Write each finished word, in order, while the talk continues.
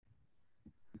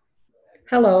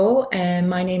Hello, and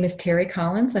my name is Terry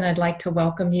Collins, and I'd like to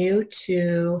welcome you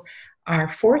to our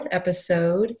fourth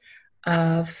episode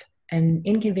of An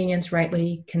Inconvenience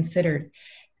Rightly Considered.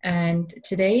 And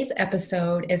today's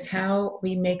episode is how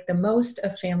we make the most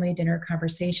of family dinner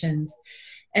conversations.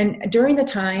 And during the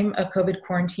time of COVID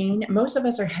quarantine, most of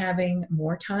us are having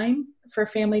more time for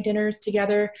family dinners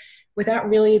together without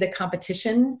really the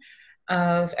competition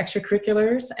of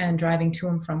extracurriculars and driving to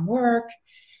and from work,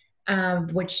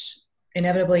 which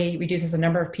inevitably reduces the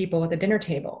number of people at the dinner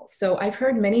table. So I've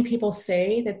heard many people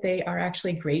say that they are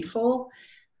actually grateful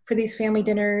for these family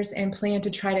dinners and plan to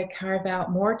try to carve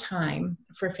out more time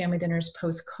for family dinners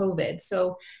post-COVID.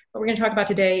 So what we're going to talk about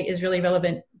today is really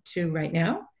relevant to right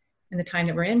now and the time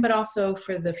that we're in, but also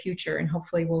for the future. And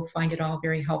hopefully we'll find it all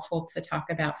very helpful to talk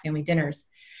about family dinners.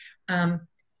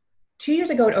 2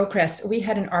 years ago at Oakcrest, we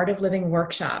had an Art of Living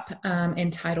workshop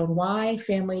entitled Why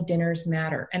Family Dinners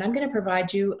Matter. And I'm going to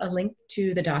provide you a link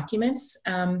to the documents,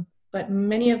 but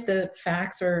many of the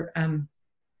facts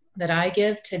that I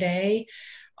give today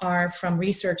are from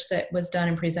research that was done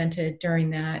and presented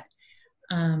during that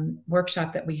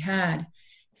workshop that we had.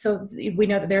 So we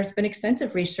know that there's been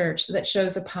extensive research that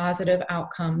shows a positive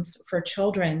outcomes for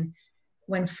children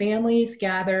when families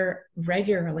gather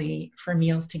regularly for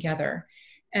meals together.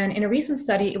 And in a recent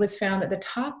study, it was found that the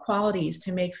top qualities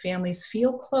to make families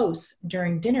feel close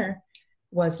during dinner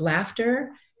was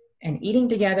laughter and eating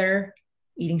together,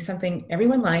 eating something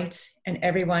everyone liked, and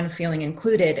everyone feeling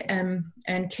included.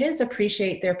 And kids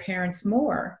appreciate their parents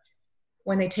more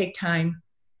when they take time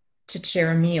to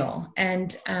share a meal.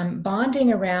 And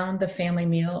bonding around the family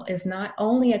meal is not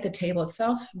only at the table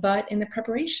itself, but in the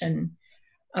preparation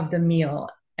of the meal.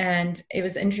 And it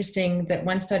was interesting that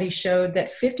one study showed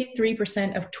that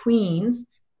 53% of tweens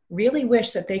really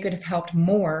wish that they could have helped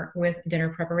more with dinner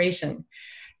preparation.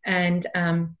 And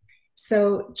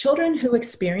so children who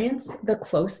experience the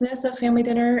closeness of family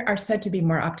dinner are said to be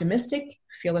more optimistic,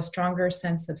 feel a stronger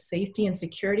sense of safety and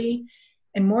security,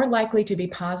 and more likely to be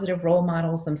positive role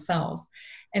models themselves.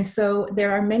 And so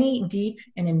there are many deep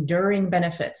and enduring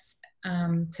benefits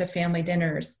to family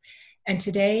dinners. And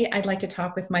today I'd like to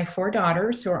talk with my four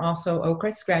daughters, who are also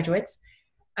Oakcrest graduates,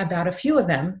 about a few of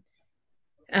them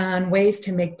on ways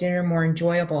to make dinner more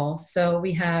enjoyable. So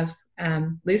we have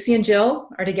Lucy and Jill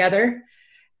are together,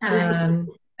 and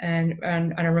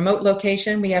on a remote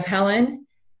location, we have Helen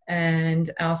and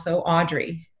also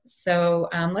Audrey. So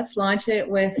let's launch it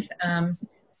with,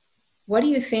 what do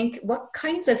you think, what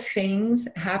kinds of things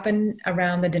happen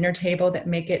around the dinner table that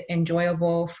make it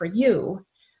enjoyable for you?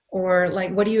 Or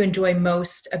like, what do you enjoy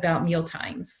most about meal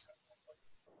times?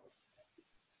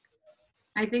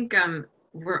 I think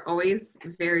we're always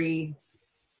very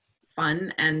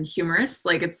fun and humorous.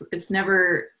 Like it's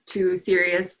never too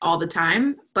serious all the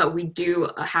time, but we do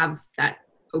have that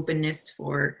openness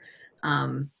for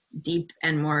deep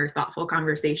and more thoughtful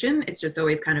conversation. It's just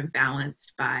always kind of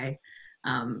balanced by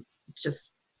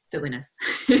just silliness.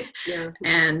 Yeah.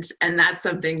 And that's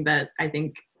something that I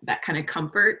think that kind of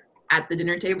comfort at the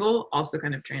dinner table also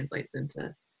kind of translates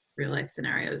into real life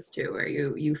scenarios too, where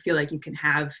you feel like you can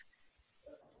have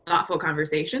thoughtful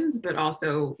conversations, but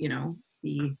also,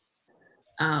 be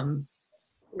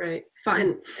Right.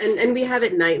 fun. And we have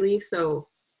it nightly, so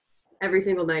every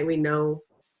single night we know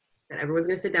that everyone's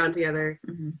going to sit down together,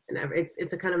 Mm-hmm. and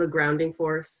it's a kind of a grounding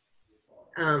force,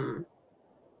 and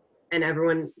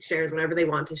everyone shares whatever they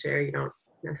want to share. You don't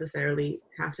necessarily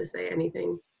have to say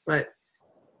anything, but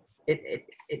it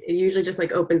usually just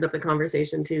like opens up the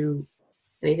conversation to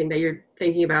anything that you're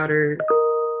thinking about or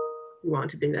you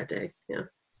want to do that day. Yeah.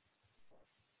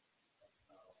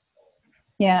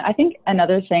 Yeah, I think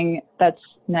another thing that's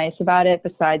nice about it,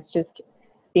 besides just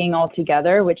being all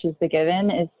together, which is the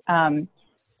given, is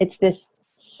it's this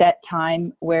set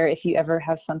time where if you ever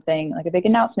have something like a big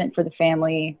announcement for the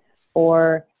family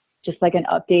or just like an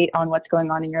update on what's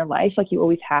going on in your life, like you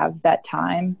always have that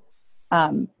time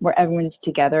where everyone's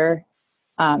together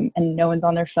and no one's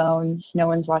on their phones, no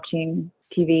one's watching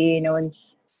TV, no one's,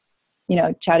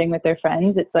 chatting with their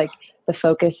friends. It's like the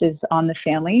focus is on the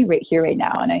family right here, right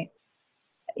now. And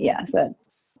so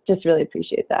just really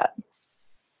appreciate that.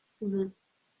 Mm-hmm.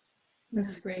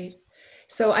 That's great.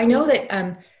 So I know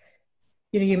that,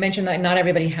 you mentioned that not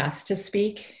everybody has to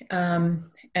speak, and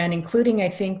including, I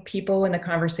think, people in the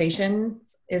conversation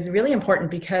is really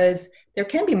important because there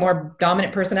can be more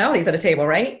dominant personalities at a table,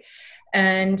 right?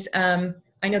 And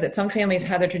I know that some families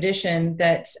have the tradition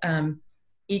that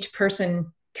each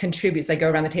person contributes. They go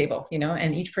around the table,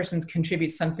 and each person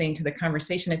contributes something to the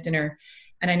conversation at dinner.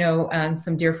 And I know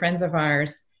some dear friends of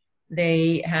ours,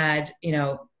 they had,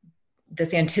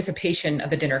 this anticipation of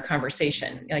the dinner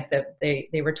conversation. Like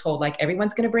they were told, like,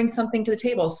 everyone's going to bring something to the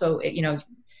table, so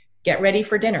get ready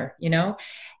for dinner,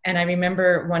 And I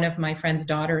remember one of my friend's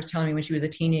daughters telling me when she was a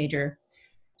teenager,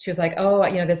 she was like, oh,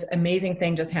 this amazing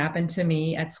thing just happened to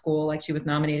me at school. Like, she was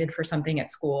nominated for something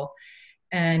at school.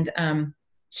 And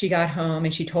she got home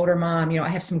and she told her mom, I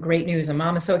have some great news. And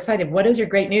mom is so excited. What is your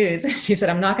great news? She said,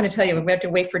 I'm not going to tell you. We have to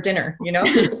wait for dinner,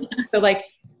 So like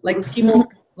people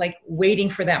like waiting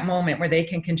for that moment where they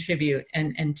can contribute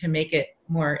and to make it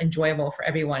more enjoyable for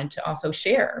everyone to also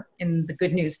share in the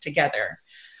good news together.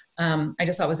 I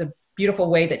just thought it was a beautiful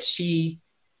way that she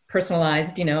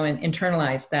personalized, and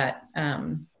internalized that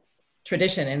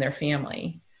tradition in their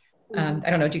family. I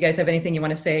don't know, do you guys have anything you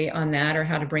want to say on that, or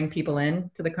how to bring people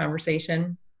in to the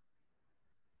conversation?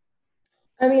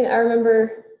 I mean,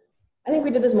 I think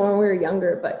we did this more when we were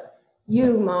younger, but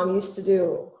Mom,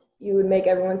 you would make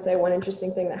everyone say one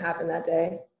interesting thing that happened that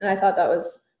day. And I thought that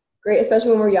was great, especially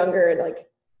when we're younger, like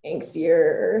angstier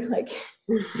or like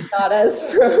not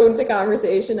as prone to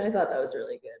conversation. I thought that was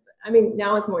really good. But I mean,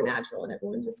 now it's more natural and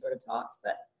everyone just sort of talks,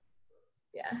 but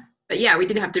yeah. But yeah, we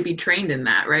didn't have to be trained in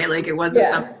that, right? Like, it wasn't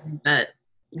something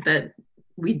that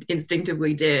we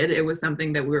instinctively did. It was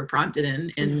something that we were prompted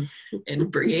in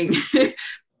bringing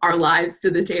our lives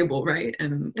to the table, right?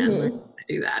 And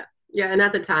do that. Yeah, and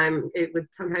at the time, it would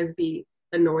sometimes be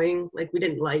annoying. Like, we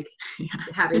didn't like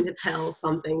having to tell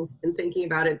something and thinking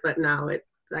about it, but now it's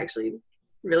actually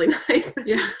really nice.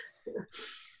 Yeah.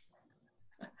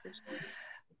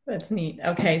 That's neat.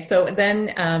 Okay, so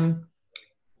then,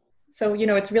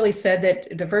 it's really said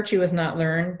that the virtue is not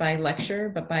learned by lecture,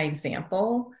 but by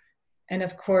example. And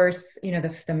of course,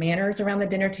 the manners around the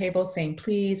dinner table, saying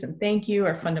please and thank you,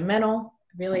 are fundamental,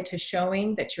 really, to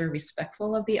showing that you're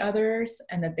respectful of the others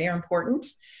and that they are important.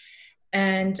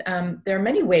 And there are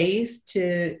many ways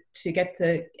to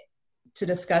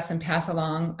discuss and pass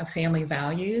along family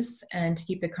values and to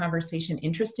keep the conversation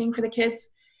interesting for the kids.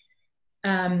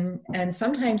 And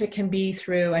sometimes it can be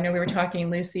through, I know we were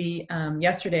talking, Lucy,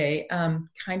 yesterday,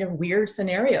 kind of weird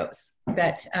scenarios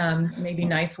that may be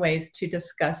nice ways to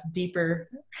discuss deeper.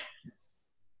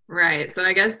 Right. So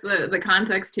I guess the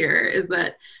context here is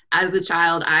that as a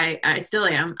child, I still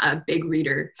am a big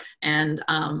reader. And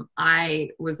I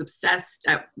was obsessed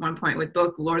at one point with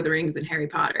both Lord of the Rings and Harry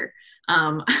Potter.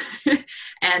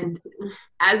 And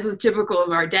as was typical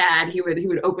of our dad, he would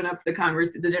open up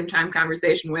the dinner time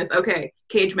conversation with, okay,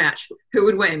 cage match, who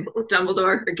would win,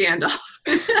 Dumbledore or Gandalf?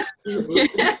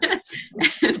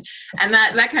 and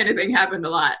that kind of thing happened a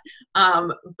lot.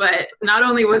 But not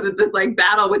only was it this like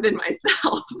battle within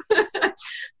myself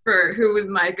for who was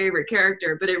my favorite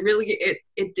character, but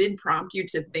it did prompt you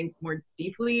to think more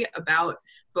deeply about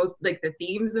both like the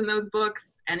themes in those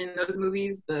books and in those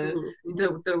movies, the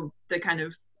kind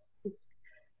of,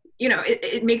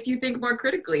 it makes you think more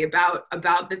critically about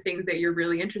the things that you're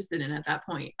really interested in at that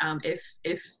point.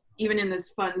 If even in this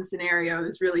fun scenario,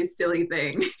 this really silly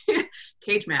thing,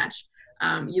 cage match,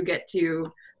 you get to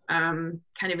kind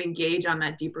of engage on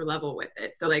that deeper level with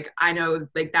it. So like, I know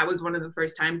like that was one of the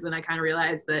first times when I kind of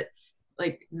realized that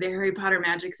like the Harry Potter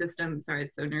magic system, sorry,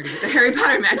 it's so nerdy. The Harry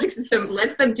Potter magic system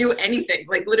lets them do anything.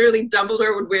 Like literally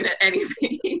Dumbledore would win at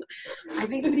anything. I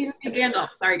think it would even be Gandalf.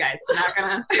 Sorry guys, not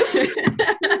gonna.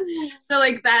 So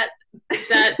like that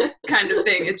kind of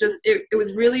thing. It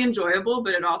was really enjoyable,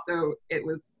 but it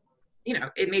was,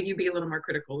 it made you be a little more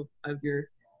critical of your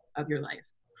life.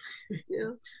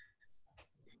 Yeah.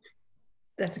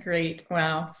 That's great.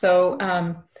 Wow. So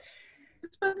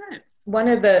It's fun times. One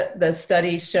of the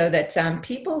studies show that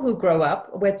people who grow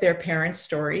up with their parents'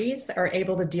 stories are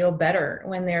able to deal better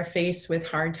when they're faced with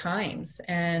hard times.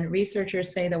 And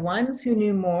researchers say the ones who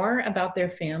knew more about their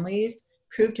families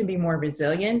proved to be more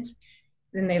resilient.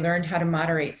 Then they learned how to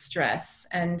moderate stress.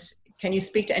 And can you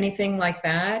speak to anything like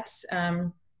that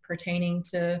pertaining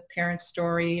to parents'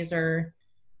 stories or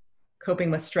coping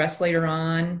with stress later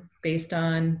on based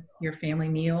on your family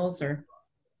meals? Or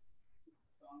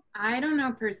I don't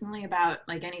know personally about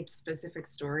like any specific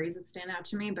stories that stand out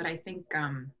to me, but I think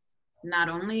not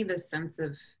only the sense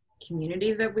of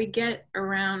community that we get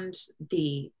around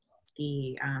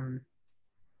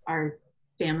our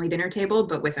family dinner table,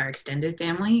 but with our extended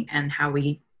family and how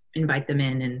we invite them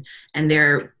in,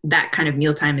 and that kind of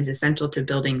mealtime is essential to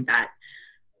building that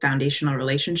foundational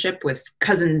relationship with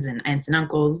cousins and aunts and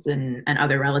uncles and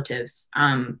other relatives.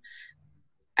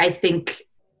 I think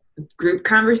group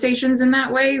conversations in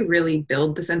that way really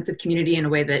build the sense of community in a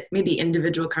way that maybe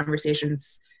individual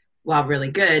conversations, while really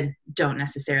good, don't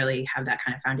necessarily have that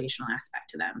kind of foundational aspect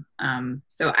to them.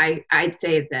 So I'd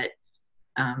say that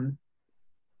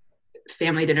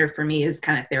family dinner for me is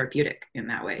kind of therapeutic in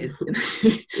that way.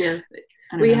 Yeah.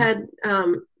 I don't We know. had,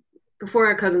 before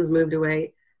our cousins moved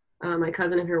away, my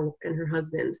cousin and her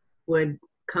husband would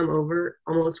come over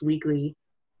almost weekly,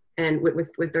 and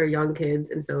with their young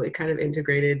kids, and so it kind of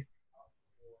integrated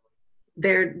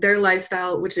their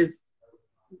lifestyle, which is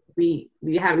we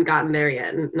haven't gotten there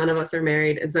yet, and none of us are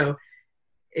married, and so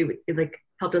it like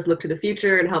helped us look to the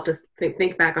future and helped us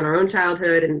think back on our own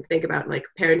childhood and think about like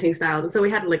parenting styles. And so we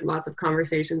had like lots of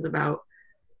conversations about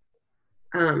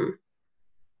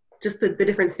just the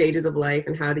different stages of life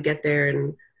and how to get there,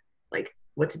 and like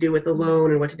what to do with the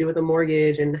loan and what to do with a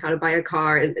mortgage and how to buy a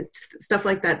car and stuff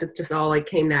like that. Just all like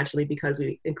came naturally because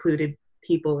we included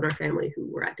people in our family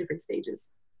who were at different stages.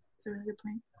 That's a really good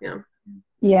point. Yeah.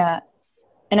 Yeah.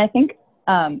 And I think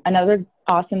another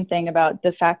awesome thing about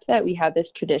the fact that we had this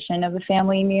tradition of a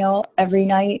family meal every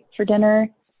night for dinner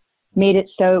made it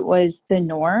so it was the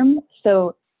norm.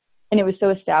 So, and it was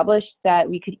so established that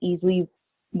we could easily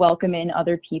welcome in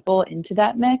other people into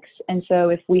that mix. And so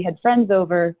if we had friends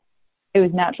over, it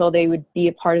was natural they would be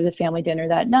a part of the family dinner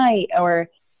that night, or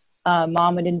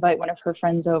mom would invite one of her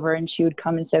friends over and she would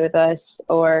come and sit with us,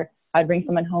 or I'd bring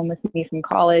someone home with me from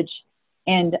college.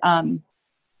 And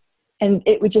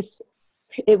it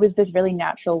was this really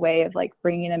natural way of like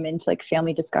bringing them into like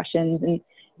family discussions, and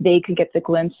they could get the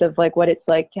glimpse of like what it's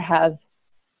like to have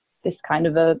this kind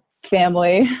of a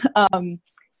family.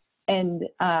 And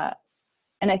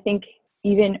I think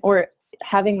even, or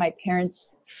having my parents'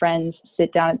 friends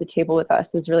sit down at the table with us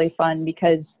was really fun,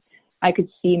 because I could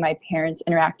see my parents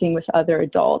interacting with other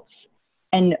adults,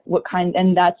 and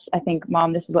and that's, I think,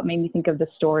 Mom, this is what made me think of the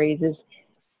stories, is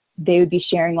they would be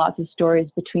sharing lots of stories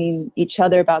between each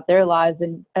other about their lives,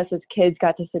 and us as kids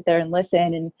got to sit there and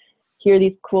listen and hear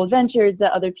these cool adventures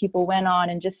that other people went on,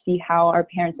 and just see how our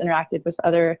parents interacted with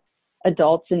other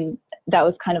adults. And that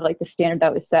was kind of like the standard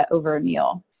that was set over a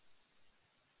meal.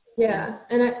 Yeah.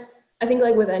 And I think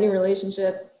like with any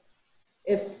relationship,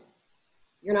 if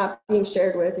you're not being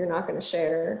shared with, you're not going to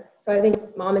share. So I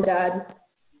think mom and dad,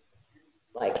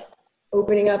 like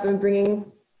opening up and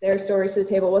bringing their stories to the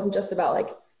table wasn't just about like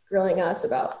grilling us,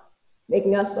 about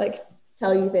making us like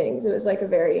tell you things. It was like a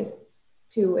very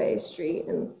two-way street,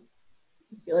 and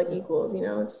you feel like equals, you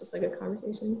know, it's just like a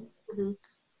conversation. Mm-hmm.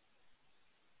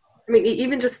 I mean,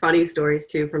 even just funny stories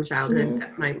too from childhood,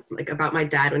 mm-hmm. About my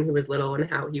dad when he was little, and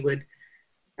how he would,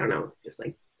 I don't know, just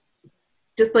like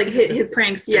his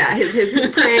pranks. Yeah, his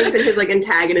pranks and his like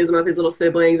antagonism of his little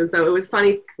siblings. And so it was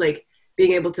funny, like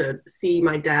being able to see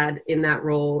my dad in that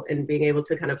role and being able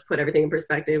to kind of put everything in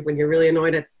perspective when you're really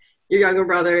annoyed at your younger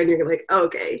brother and you're like, oh,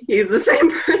 okay, he's the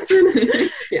same person.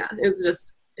 Yeah, it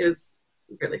was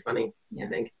really funny, yeah. I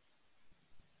think.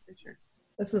 For sure.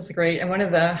 This is great. And one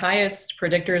of the highest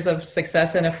predictors of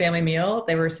success in a family meal,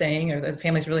 they were saying, or the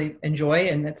families really enjoy,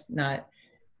 and it's not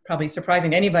probably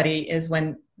surprising to anybody, is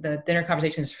when the dinner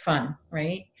conversation is fun,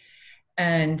 right?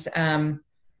 And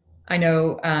I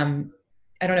know,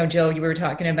 I don't know, Jill, you were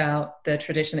talking about the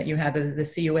tradition that you had, the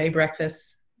CUA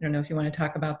breakfast. I don't know if you want to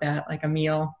talk about that, like a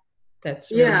meal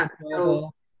that's really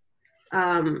enjoyable.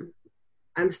 So,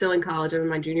 I'm still in college. I'm in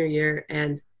my junior year,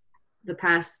 and the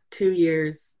past 2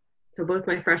 years, so both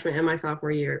my freshman and my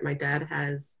sophomore year, my dad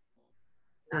has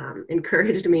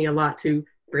encouraged me a lot to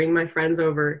bring my friends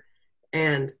over,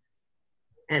 and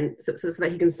so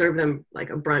that he can serve them like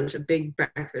a brunch, a big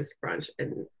breakfast brunch,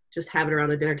 and just have it around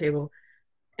the dinner table.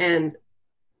 And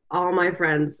all my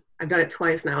friends, I've done it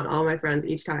twice now, and all my friends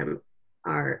each time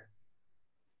are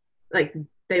like,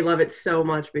 they love it so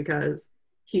much because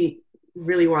he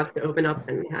really wants to open up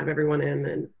and have everyone in,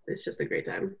 and it's just a great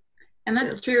time. And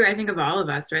that's true, I think, of all of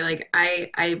us, right? Like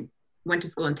I went to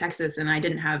school in Texas, and I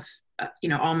didn't have,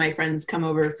 all my friends come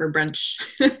over for brunch,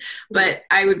 but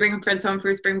I would bring friends home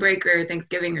for spring break or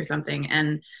Thanksgiving or something.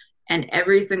 And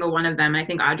every single one of them, I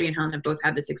think Audrey and Helen have both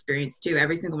had this experience too.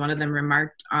 Every single one of them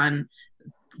remarked on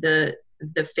the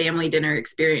family dinner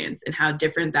experience and how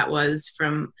different that was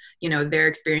from, their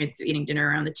experience of eating dinner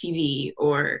around the TV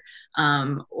or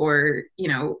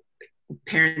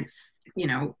parents,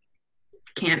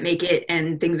 can't make it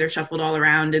and things are shuffled all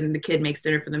around and the kid makes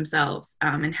dinner for themselves,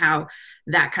 and how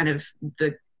that kind of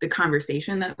the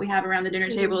conversation that we have around the dinner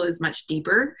table is much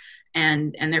deeper,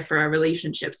 and therefore our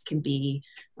relationships can be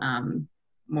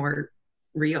more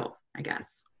real, I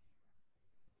guess.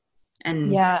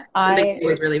 And yeah, it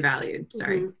was really valued.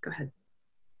 Sorry, go ahead.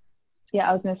 Yeah,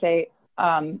 I was going to say,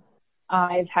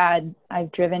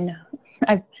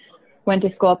 I've went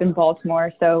to school up in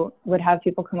Baltimore, so would have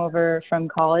people come over from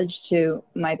college to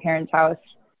my parents' house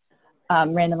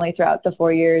randomly throughout the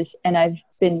 4 years. And I've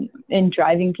been in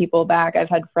driving people back. I've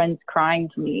had friends crying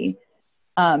to me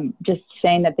just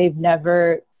saying that they've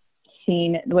never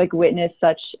witnessed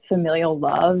such familial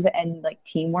love and like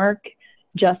teamwork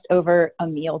just over a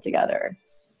meal together.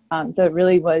 So it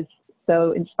really was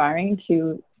so inspiring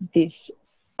to these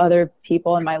other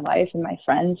people in my life and my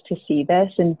friends to see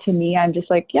this. And to me, I'm just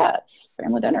like, yeah, it's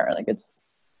family dinner. Like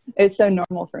it's so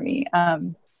normal for me.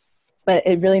 But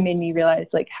it really made me realize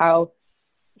like how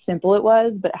simple it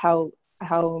was, but how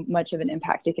much of an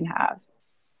impact it can have.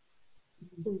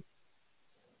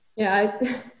 Yeah,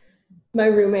 my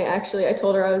roommate actually, I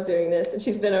told her I was doing this, and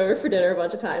she's been over for dinner a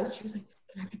bunch of times. She was like,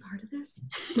 "Can I be part of this?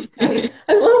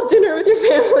 I love dinner with your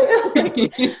family." I was like,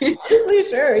 honestly,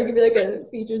 sure, you could be like a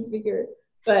featured speaker.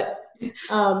 But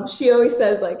she always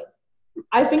says like,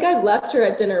 I think I left her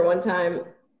at dinner one time.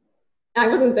 I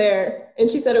wasn't there, and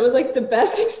she said it was like the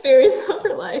best experience of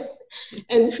her life.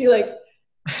 And she like,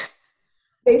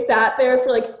 they sat there for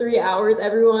like 3 hours,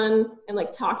 everyone, and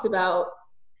like talked about,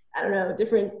 I don't know,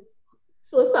 different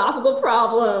philosophical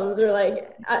problems, or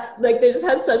like they just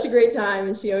had such a great time.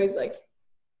 And she always like,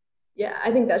 yeah,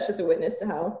 I think that's just a witness to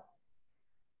how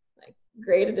like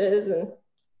great it is. And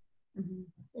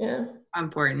yeah,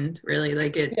 important, really.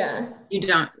 Like it, yeah, you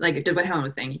don't, like what Helen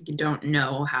was saying, you don't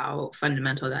know how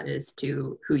fundamental that is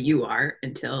to who you are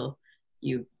until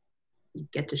you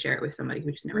get to share it with somebody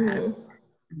who just never had it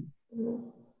before.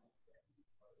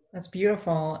 That's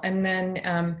beautiful. And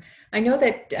then I know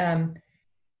that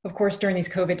of course, during these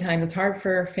COVID times, it's hard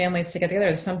for families to get together.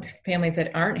 There's some families that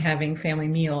aren't having family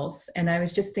meals. And I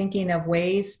was just thinking of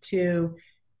ways to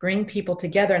bring people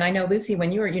together. And I know, Lucy,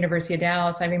 when you were at University of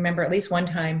Dallas, I remember at least one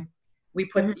time we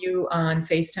put you on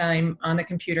FaceTime on the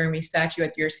computer and we sat you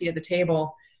at your seat at the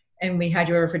table and we had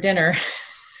you over for dinner.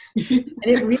 And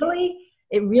it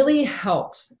really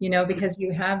helped, you know, because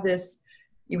you have this,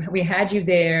 we had you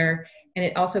there. And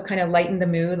it also kind of lightened the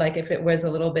mood. Like if it was a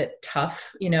little bit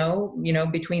tough, you know,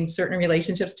 between certain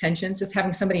relationships, tensions, just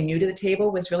having somebody new to the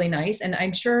table was really nice. And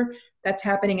I'm sure that's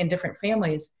happening in different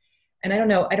families. And I don't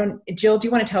know, Jill, do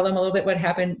you want to tell them a little bit what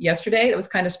happened yesterday? It was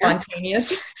kind of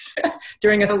spontaneous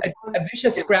during a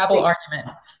vicious Scrabble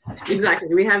argument.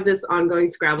 Exactly. We have this ongoing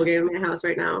Scrabble game in my house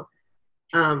right now.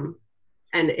 And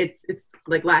it's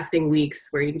like lasting weeks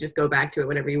where you can just go back to it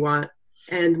whenever you want.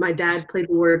 And my dad played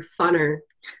the word funner.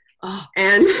 Oh.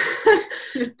 And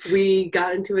we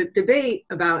got into a debate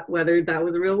about whether that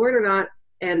was a real word or not.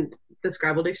 And the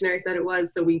Scrabble dictionary said it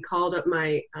was. So we called up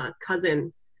my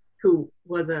cousin, who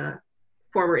was a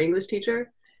former English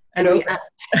teacher. And we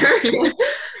asked her,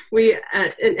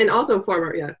 and also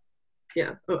former,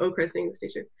 Oakhurst English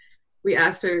teacher. We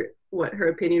asked her what her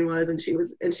opinion was, and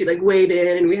she like weighed in,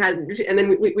 and then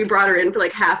we brought her in for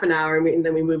like half an hour, and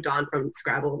then we moved on from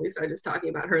Scrabble. We started just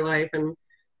talking about her life, and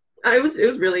it was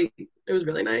really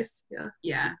nice.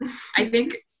 Yeah. I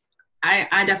think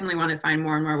I definitely want to find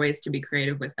more and more ways to be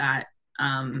creative with that,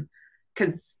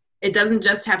 because it doesn't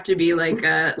just have to be like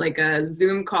a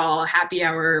Zoom call, happy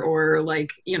hour, or like,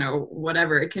 you know,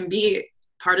 whatever. It can be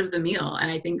part of the meal, and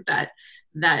I think that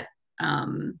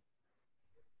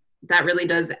really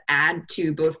does add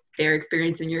to both their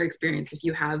experience and your experience if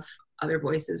you have other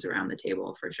voices around the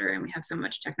table, for sure. And we have so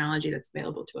much technology that's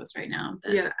available to us right now.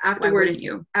 Afterwards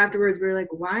we were like,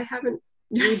 why haven't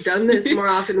we done this more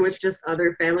often with just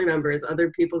other family members,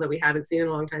 other people that we haven't seen in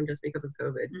a long time just because of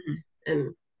COVID?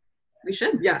 And we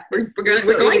should. Yeah, we're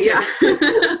going to. Yeah.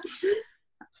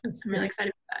 I'm really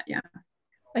excited about that. Yeah.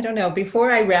 I don't know.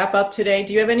 Before I wrap up today,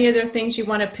 do you have any other things you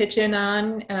want to pitch in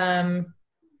on,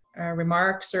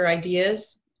 remarks or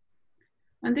ideas?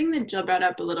 One thing that Jill brought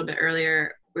up a little bit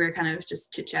earlier, we were kind of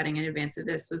just chit-chatting in advance of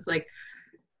this, was like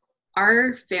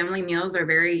our family meals are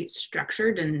very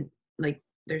structured, and like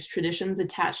there's traditions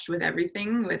attached with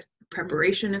everything, with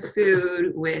preparation of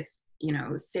food, with, you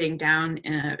know, sitting down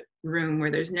in a room where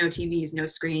there's no TVs, no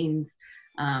screens,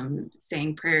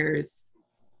 saying prayers,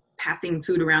 passing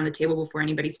food around the table before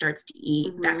anybody starts to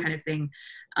eat, that kind of thing.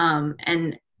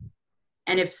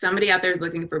 And if somebody out there is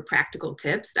looking for practical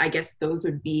tips, I guess those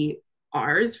would be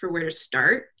ours for where to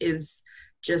start, is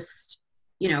just,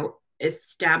 you know,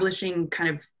 establishing kind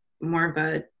of more of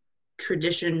a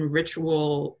tradition,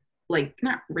 ritual, like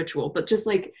not ritual, but just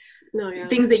like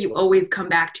things that you always come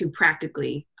back to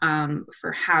practically,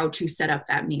 for how to set up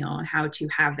that meal and how to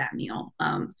have that meal.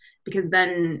 Because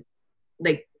then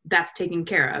like that's taken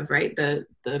care of, right? The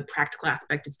practical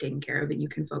aspect is taken care of, and you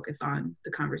can focus on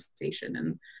the conversation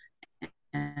and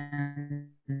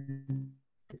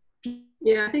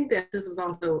yeah, I think that this was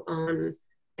also on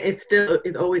it still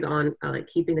is always on, like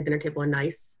keeping the dinner table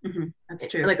nice. That's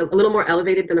true. Like a little more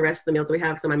elevated than the rest of the meals we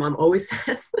have. So my mom always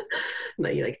says,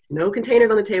 like no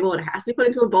containers on the table, and it has to be put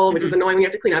into a bowl, which is annoying. We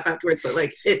have to clean up afterwards, but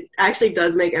like it actually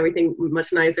does make everything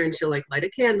much nicer. And she'll like light a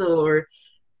candle or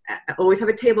always have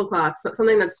a tablecloth,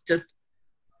 something that's just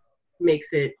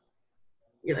makes it.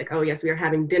 You're like, oh yes, we are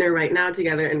having dinner right now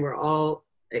together, and we're all.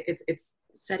 It's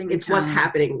setting. It's what's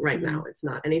happening right now. It's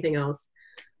not anything else.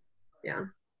 Yeah.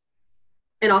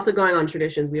 And also going on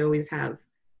traditions, we always have,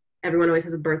 everyone always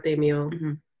has a birthday meal,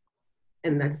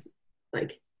 and that's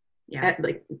like,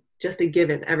 like just a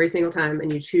given every single time.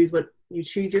 And you choose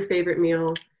your favorite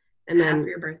meal, and then for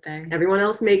your birthday, everyone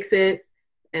else makes it,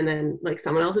 and then like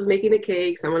someone else is making the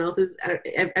cake,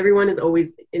 everyone is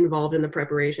always involved in the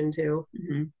preparation too,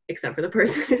 except for the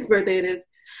person whose birthday it is.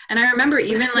 And I remember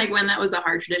even like when that was a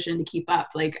hard tradition to keep up,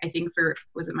 like I think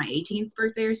was it my 18th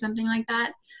birthday or something like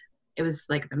that? It was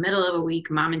like the middle of a week.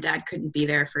 Mom and dad couldn't be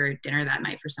there for dinner that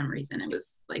night for some reason. It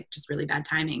was like just really bad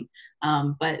timing.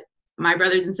 But my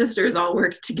brothers and sisters all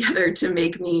worked together to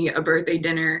make me a birthday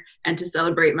dinner and to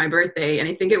celebrate my birthday. And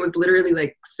I think it was literally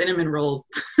like cinnamon rolls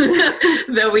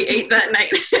that we ate that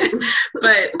night.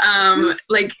 But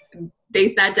like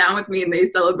they sat down with me and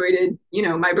they celebrated,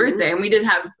 my birthday. And we did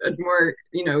have a more,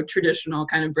 traditional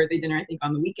kind of birthday dinner, I think,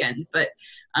 on the weekend. But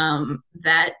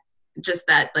that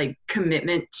like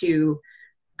commitment to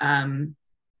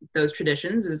those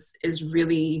traditions is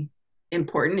really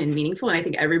important and meaningful. And I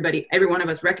think every one of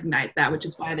us recognized that, which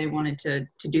is why they wanted to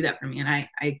do that for me. And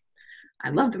I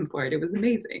loved them for it. It was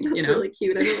amazing. That's really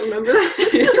cute. I don't remember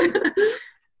that.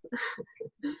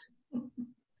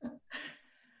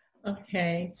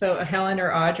 Okay. So Helen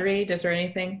or Audrey, is there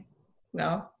anything?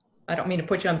 No, I don't mean to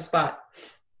put you on the spot.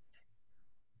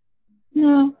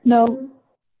 No.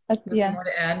 Nothing more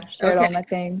to add? Shared all my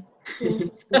things.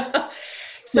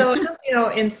 So just,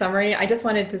 in summary, I just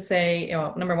wanted to say,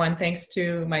 number one, thanks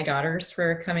to my daughters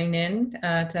for coming in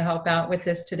to help out with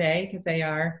this today, because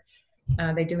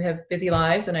they do have busy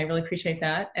lives, and I really appreciate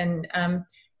that. And I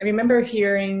remember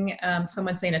hearing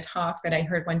someone say in a talk that I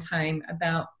heard one time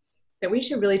about that we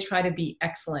should really try to be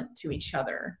excellent to each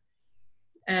other.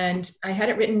 And I had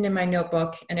it written in my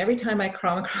notebook, and every time I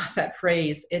come across that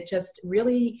phrase, it just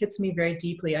really hits me very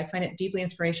deeply. I find it deeply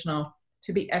inspirational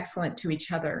to be excellent to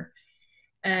each other.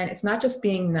 And it's not just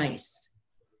being nice.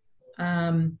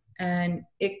 And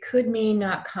it could mean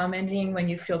not commenting when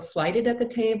you feel slighted at the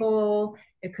table.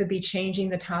 It could be changing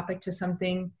the topic to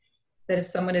something that if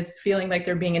someone is feeling like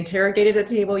they're being interrogated at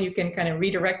the table, you can kind of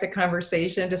redirect the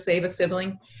conversation to save a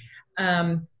sibling.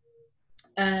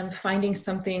 Finding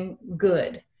something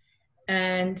good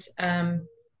and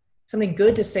something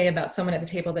good to say about someone at the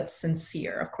table that's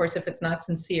sincere. Of course, if it's not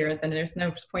sincere, then there's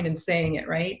no point in saying it,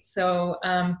 right? So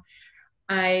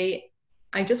I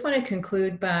just want to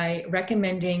conclude by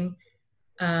recommending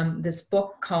this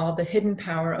book called The Hidden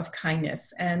Power of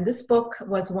Kindness. And this book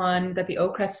was one that the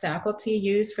Oakcrest faculty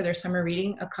used for their summer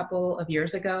reading a couple of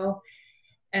years ago.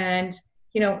 And,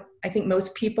 I think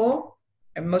most people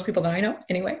that I know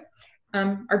anyway,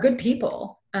 are good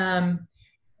people.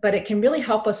 But it can really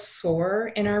help us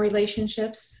soar in our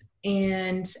relationships.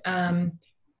 And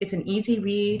it's an easy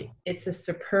read. It's a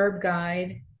superb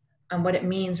guide on what it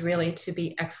means really to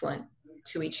be excellent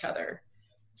to each other.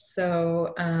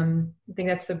 So I think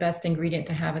that's the best ingredient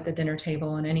to have at the dinner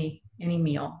table in any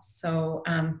meal. So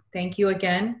thank you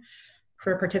again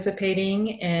for participating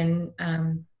in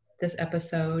this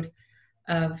episode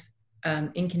of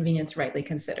Inconvenience Rightly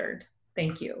Considered.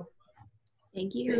 Thank you. Thank you.